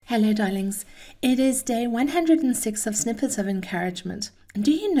Hello, darlings. It is day 106 of Snippets of Encouragement. And do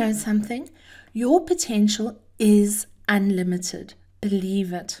you know something? Your potential is unlimited.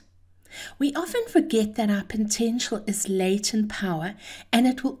 Believe it. We often forget that our potential is latent power and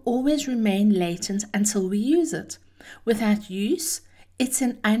it will always remain latent until we use it. Without use, it's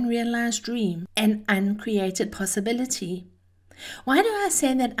an unrealized dream, an uncreated possibility. Why do I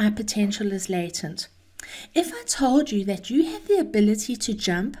say that our potential is latent? If I told you that you have the ability to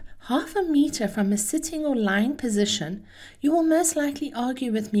jump half a meter from a sitting or lying position, you will most likely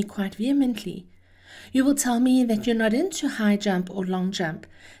argue with me quite vehemently. You will tell me that you're not into high jump or long jump,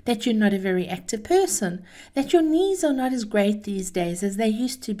 that you're not a very active person, that your knees are not as great these days as they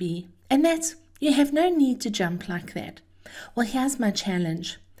used to be, and that you have no need to jump like that. Well, here's my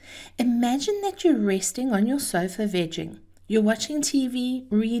challenge. Imagine that you're resting on your sofa vegging. You're watching TV,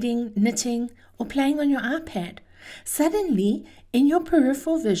 reading, knitting, or playing on your iPad. Suddenly, in your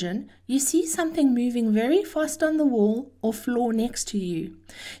peripheral vision, you see something moving very fast on the wall or floor next to you.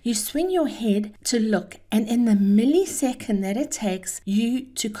 You swing your head to look, and in the millisecond that it takes you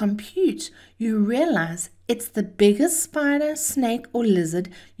to compute, you realize it's the biggest spider, snake, or lizard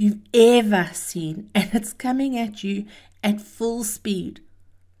you've ever seen, and it's coming at you at full speed.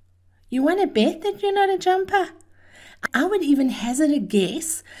 You want to bet that you're not a jumper? I would even hazard a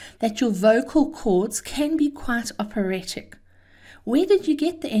guess that your vocal cords can be quite operatic. Where did you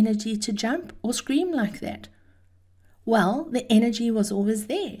get the energy to jump or scream like that? Well, the energy was always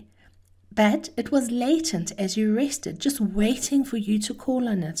there, but it was latent as you rested, just waiting for you to call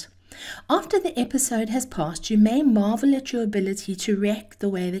on it. After the episode has passed, you may marvel at your ability to react the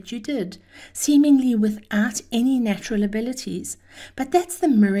way that you did, seemingly without any natural abilities. But that's the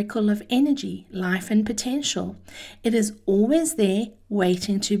miracle of energy, life, and potential. It is always there,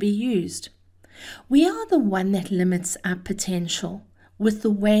 waiting to be used. We are the one that limits our potential with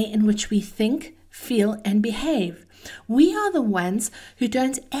the way in which we think, feel, and behave. We are the ones who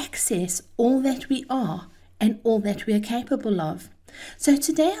don't access all that we are and all that we are capable of. So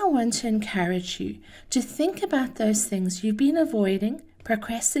today I want to encourage you to think about those things you've been avoiding,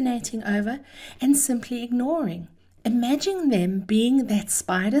 procrastinating over, and simply ignoring. Imagine them being that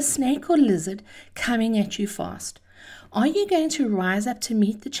spider, snake, or lizard coming at you fast. Are you going to rise up to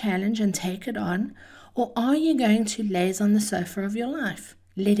meet the challenge and take it on? Or are you going to laze on the sofa of your life,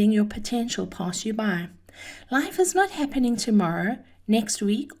 letting your potential pass you by? Life is not happening tomorrow, next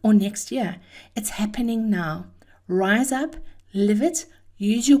week, or next year. It's happening now. Rise up, live it,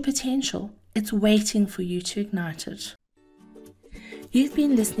 use your potential. It's waiting for you to ignite it. You've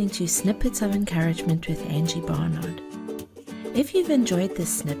been listening to Snippets of Encouragement with Angie Barnard. If you've enjoyed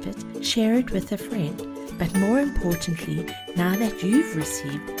this snippet, share it with a friend. But more importantly, now that you've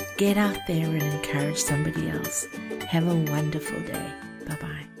received, get out there and encourage somebody else. Have a wonderful day.